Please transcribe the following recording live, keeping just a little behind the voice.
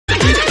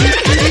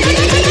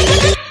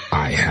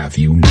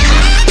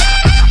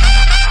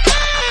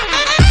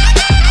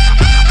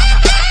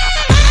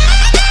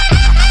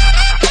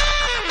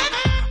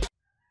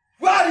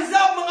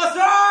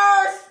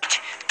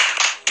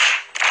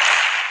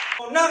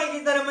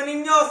makikita naman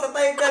ninyo sa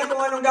title kung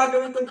anong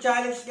gagawin kong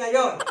challenge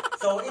ngayon.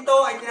 So, ito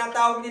ay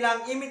tinatawag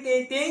nilang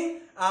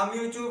Imitating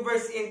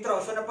YouTubers intro.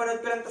 So,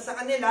 napanood ko lang to sa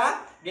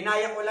kanila.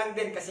 Ginaya ko lang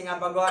din kasi nga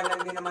baguhan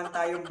lang din naman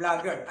tayong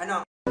vlogger.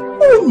 Ano?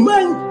 Oh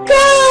my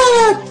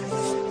God!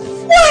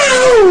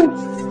 Wow!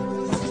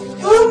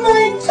 Oh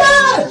my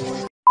God!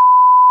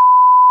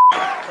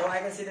 So,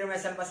 I consider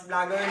myself as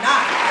vlogger na.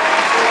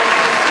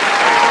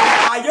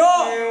 Ayo!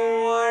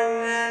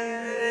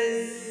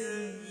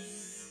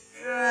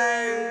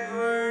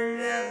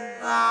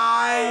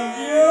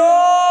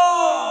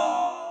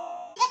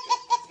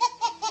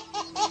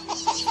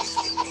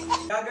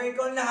 Gagawin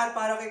ko ang lahat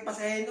para kay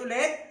pasahin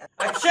ulit.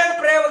 At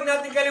syempre, huwag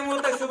natin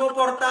kalimutang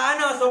sumuporta.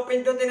 So,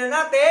 pindutin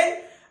na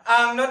natin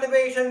ang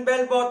notification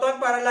bell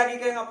button para lagi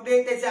kayong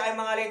updated sa aking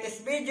mga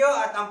latest video.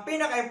 At ang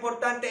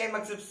pinaka-importante ay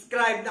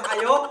mag-subscribe na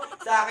kayo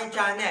sa aking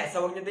channel.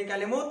 So, huwag nyo din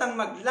kalimutang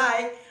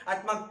mag-like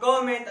at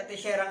mag-comment at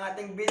i-share ang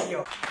ating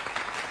video.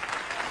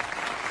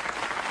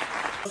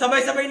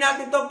 Sabay-sabay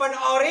natin itong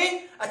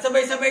panoorin at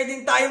sabay-sabay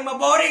din tayong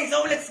maboring.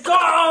 So, let's go!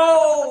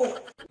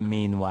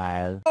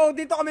 Meanwhile, So,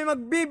 dito kami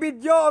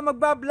magbibideo o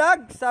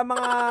magbablog sa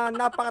mga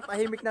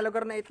napakatahimik na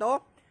lugar na ito.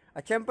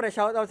 At syempre,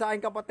 shoutout sa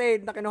aking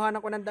kapatid na kinuhanan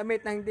ko ng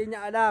damit na hindi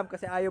niya alam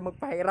kasi ayaw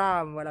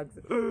magpahiram. Walang...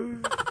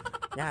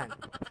 Yan.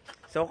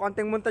 So,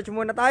 konting montage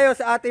muna tayo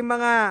sa ating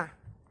mga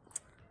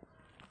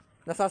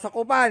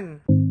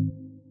nasasakupan.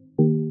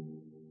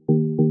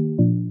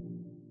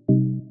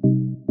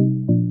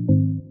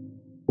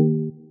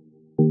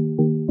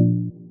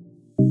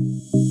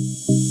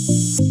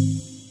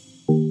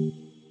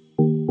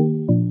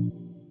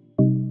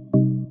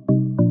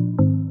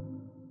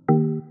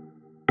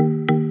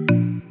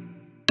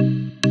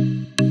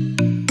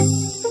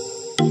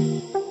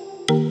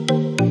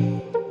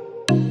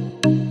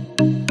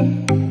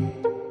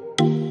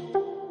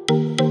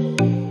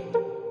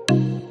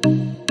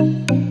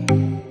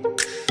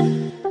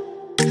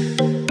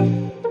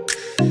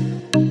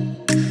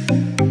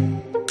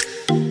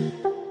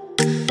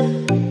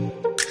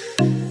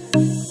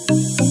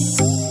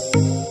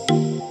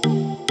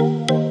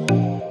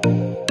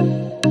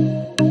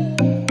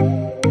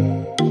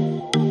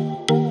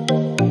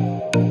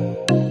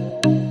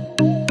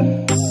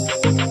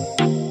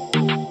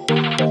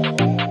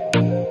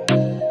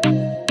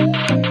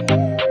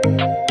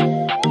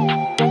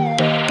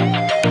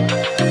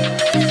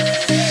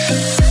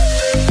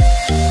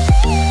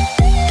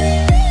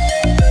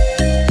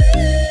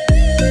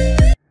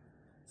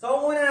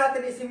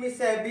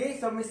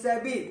 So, Miss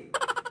Sebi,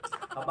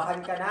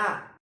 kabahan ka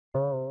na.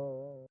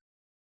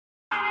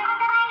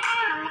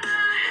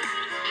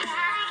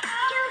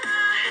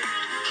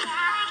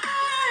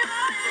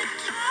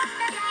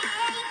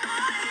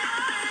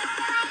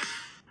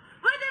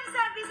 What up,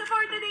 Sebi? So,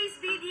 for today's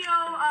video,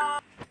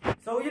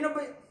 So, yun na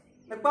ba?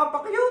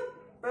 Nagpapakute.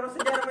 Pero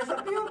sadya naman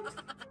siya cute.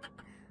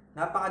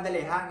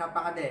 Napakadali, ha?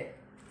 Napakadali.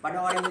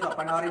 Panoorin nyo to,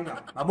 panoorin nyo.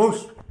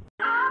 Mabush!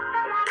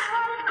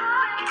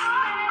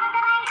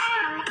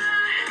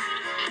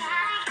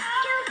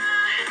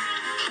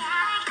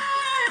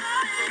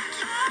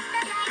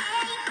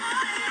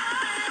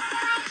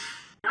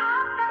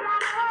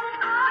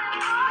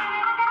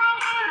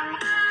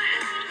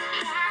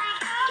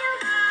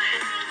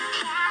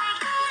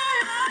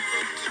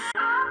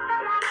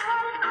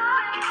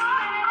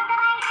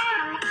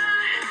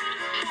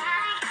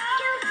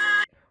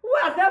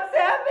 What's up,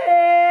 Sebi?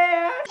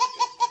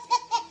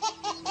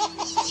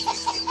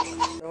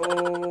 So,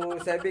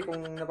 Sebi,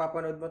 kung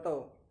napapanood mo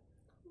to,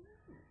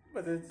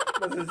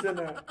 pasensya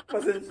na.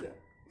 Pasensya.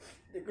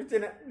 Di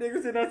ko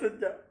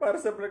sinasadya. Para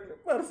sa vlog.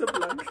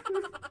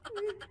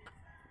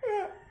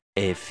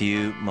 a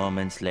few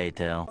moments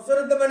later.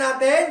 Sunod naman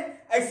natin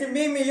ay si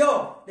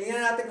Mimio.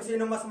 Tingnan natin kung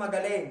sino mas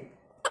magaling.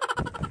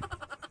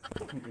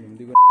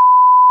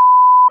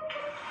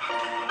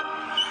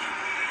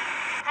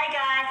 hi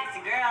guys, it's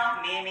your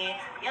girl, Mimi.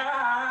 Yeah.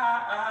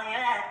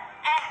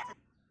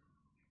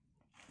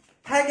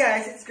 Hi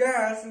guys, it's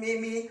girls,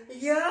 Mimi.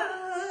 Yeah.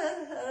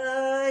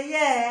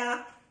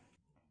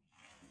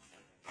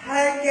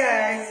 Hi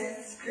guys,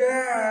 it's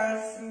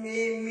girls,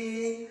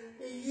 Mimi.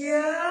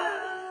 Yeah.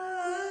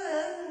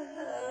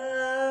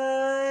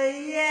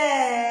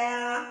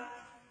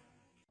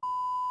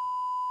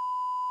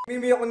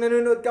 Mimi, kung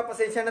nanonood ka,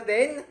 pasensya na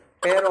din.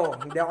 Pero,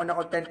 hindi ako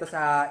nakontento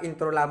sa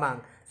intro lamang.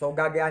 So,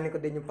 gagayanin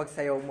ko din yung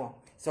pagsayaw mo.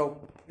 So,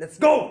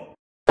 let's go!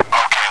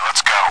 Okay,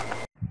 let's go.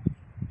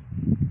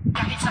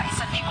 Kahit sa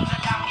isang libong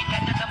lalangin na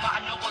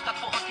nalamaan lungkot at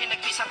buot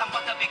pinagpisat ang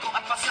paggabi ko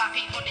at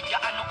pasaki. Ngunit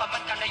gaano ka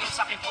man kalayo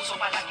sa aking puso,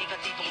 palagi ka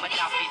ditong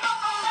malapit.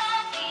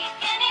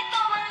 Ganito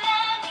ang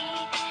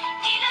langit,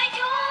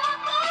 nilayo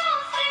ako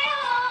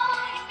sa'yo.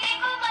 Hindi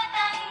ko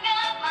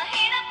matanggap,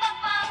 mahirap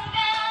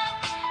mapanggap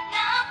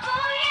na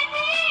ako'y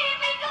hindi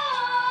bigo.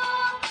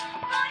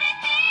 Ngunit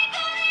di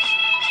ko rin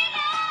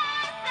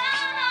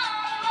inasahang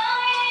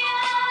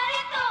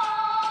mangyayari to.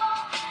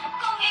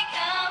 Kung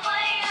ikaw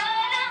ay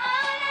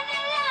alaala na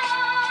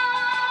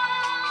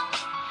lang,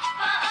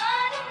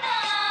 paano na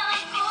ako?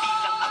 Hindi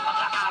lang ang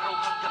mga araw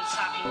hanggang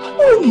sa aking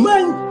Oh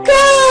my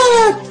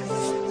God!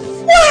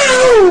 Wow!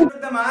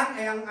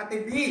 ay ang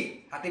Ate B.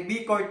 Ate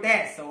B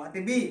Cortez. So, Ate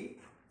B,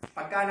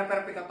 pagka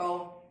na-perfect ka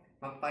to,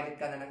 magpalit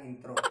ka na ng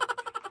intro.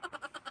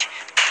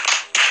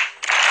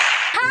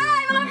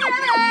 Hi, mga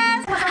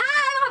fellas!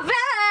 Hi, mga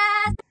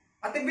fellas!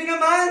 Ate B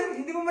naman,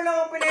 hindi mo man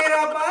lang ako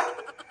pinahirapan.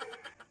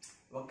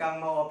 Huwag kang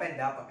ma-open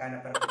ha, pagka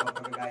na-perfect ako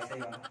pagkagaya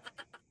sa'yo.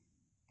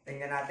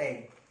 Tingnan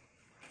natin.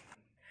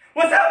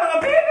 What's up mga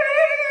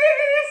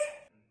babies?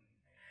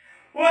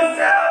 What's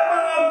up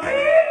mga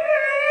babies?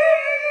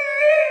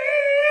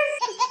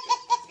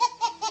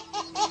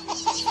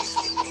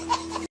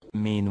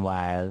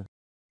 Meanwhile.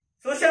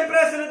 So, syempre,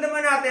 sunod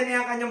naman natin ay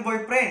ang kanyang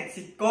boyfriend,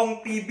 si Kong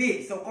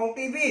TV. So, Kong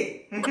TV,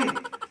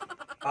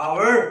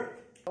 power!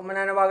 So,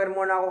 mananawagan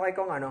muna ako kay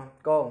Kong,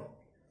 Kong,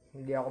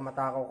 hindi ako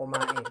matakaw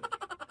kumain.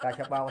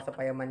 Kasya pa ako sa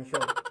Payaman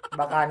Show.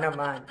 Baka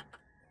naman.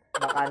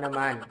 Baka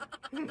naman.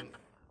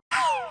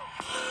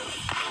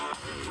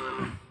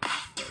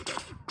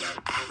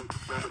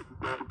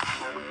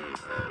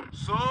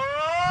 So,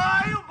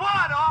 ayun po,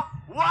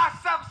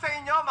 What's up sa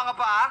inyo, mga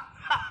pa?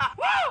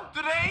 Woo!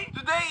 Today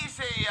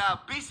is a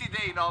busy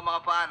day, no,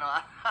 mga pa,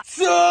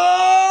 So,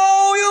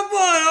 yun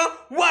po,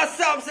 What's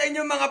up sa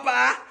inyo, mga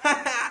pa?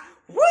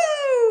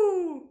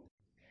 Woo!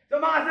 So,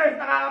 mga sirs,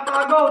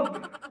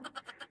 nakakapagod.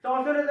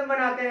 So, sunod naman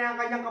natin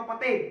ang kanyang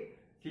kapatid,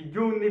 si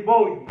Junie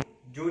Boy.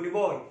 Junie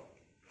Boy.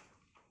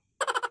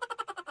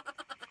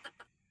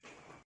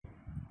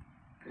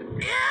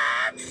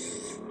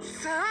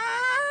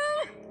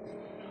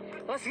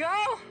 Let's go!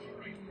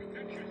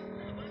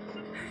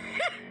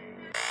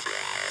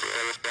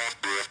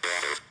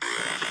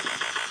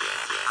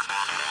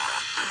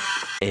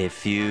 A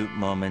few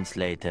moments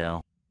later.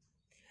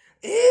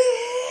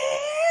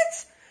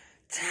 It's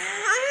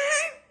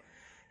time!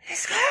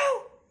 Let's go!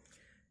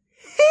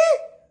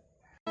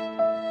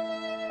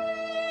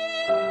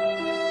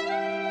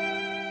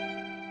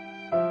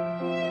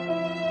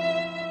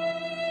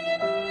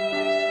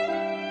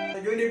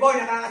 Junie Boy,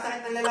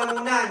 nakakasakit ng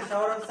lalamunan.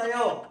 Shoutout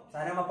sa'yo.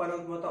 Sana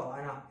mapanood mo to.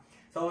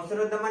 So,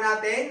 sunod naman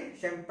natin,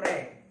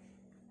 syempre,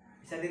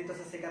 isa dito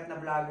sa sikat na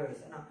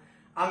vloggers.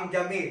 Ang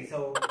Jamil.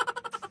 So,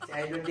 si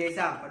Idol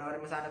J-Sam.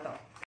 Panoorin mo sana to.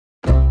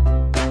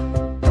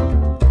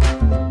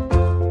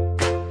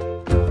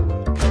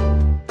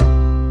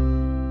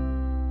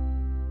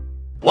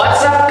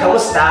 What's up?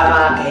 Kamusta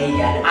mga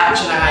kaigan?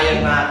 Action na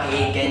ngayon mga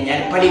kaigan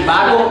yan.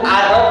 Panibagong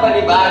araw,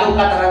 panibagong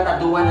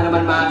katarantaduhan na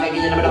naman mga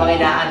kaigan. Yan naman ang mga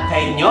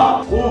inaantay nyo.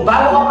 Kung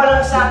bago ka pa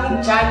lang sa aking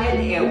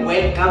channel,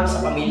 welcome sa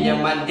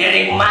Pamilyang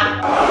Mandirigma.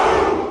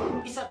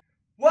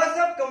 What's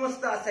up?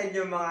 Kamusta sa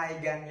inyo mga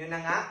kaigan? Yun na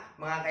nga,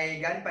 mga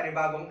kaigan,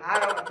 panibagong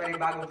araw at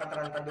panibagong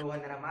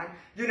katarantaduhan na naman.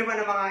 Yun naman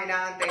ang mga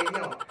inaantay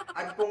nyo.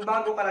 At kung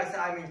bago ka lang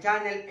sa aming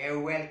channel,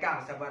 welcome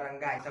sa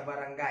barangay, sa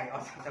aming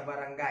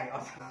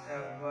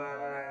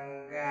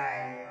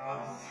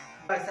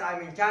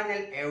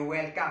channel,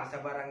 welcome sa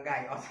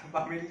barangay o sa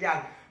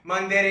Pamilyang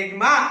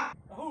Mandirigma.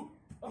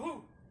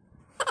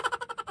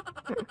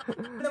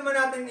 Naman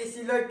natin is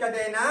si Lord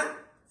Cadena.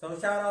 So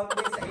shoutout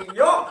din sa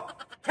iyo.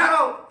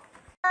 Shoutout!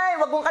 Ay,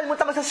 huwag mong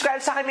kalimutan mag-subscribe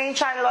sa aking main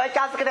channel,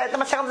 Kat Kadena,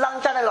 masyakang vlog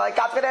channel,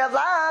 Kat Kadena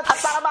Vlog.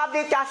 At para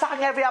ma-update ka sa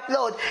aking every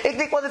upload,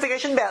 i-click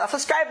notification bell at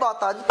subscribe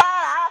button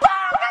para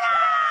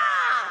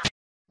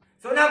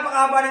So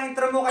napakahaba ng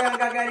intro mo, kaya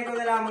ang gagaling ko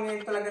na lamang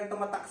ngayon talagang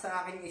tumatak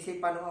sa aking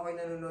isipan nung ako'y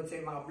nanonood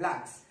sa mga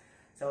vlogs.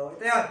 So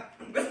ito yun.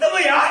 Gusto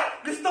mo yan?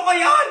 Gusto ko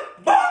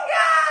yan!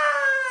 Bongga!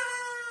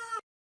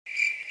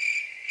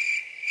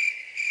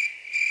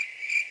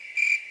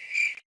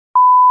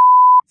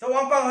 So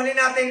ang panghuli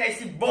natin ay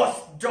si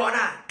Boss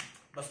Jonah.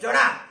 Boss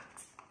Jonah!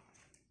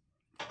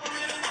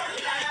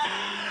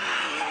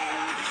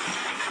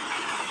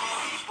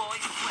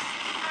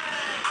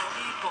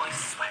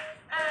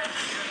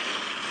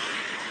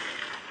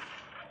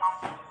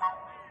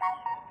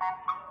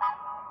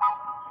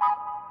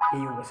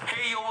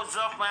 Hey, what's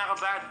up mga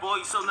ka-bad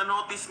boys? So,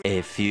 na-notice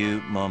A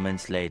few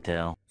moments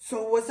later.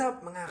 So what's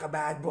up mga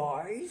ka-bad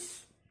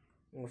boys?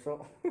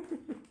 So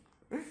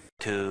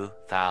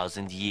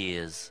 2,000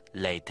 years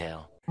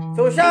later.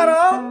 So,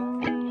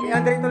 shoutout kay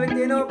Andre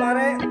Tolentino,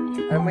 pare.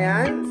 Alam mo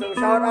yan? So,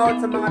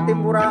 shoutout sa mga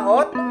Team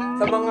Buraot,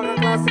 sa mga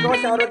kaklase ko,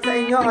 shoutout sa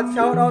inyo, at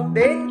shoutout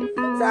din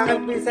sa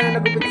aking pinsan na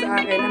nagupit sa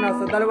akin.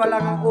 So, dalawa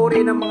lang ang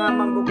uri ng mga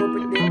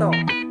manggugupit dito.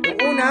 Yung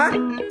una,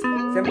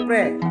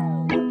 siyempre,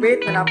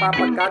 gupit na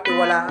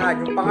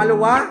napapagkatiwalaan. Yung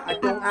pangalawa,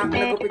 at yung aking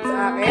nagupit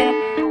sa akin,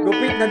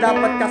 gupit na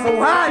dapat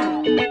kasuhan.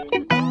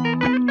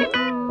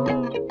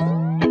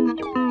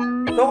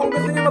 So, kung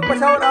gusto niyo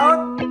magpa-shoutout,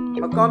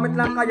 mag-comment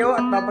lang kayo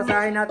at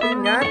babasahin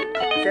natin yan.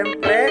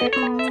 Siyempre,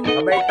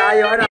 mabay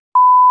tayo.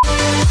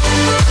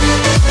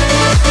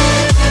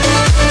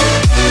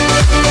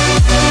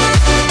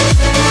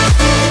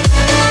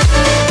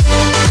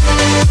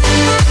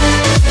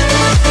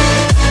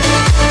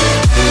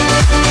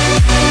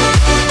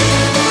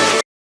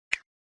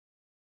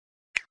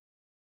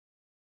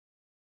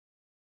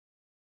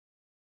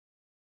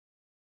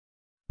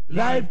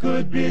 Life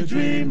could be a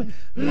dream.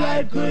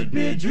 Life could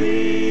be a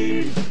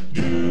dream.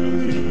 Do,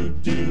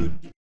 do, do.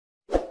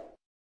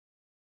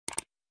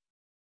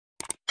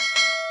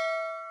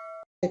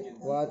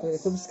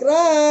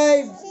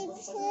 Subscribe!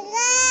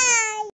 Subscribe!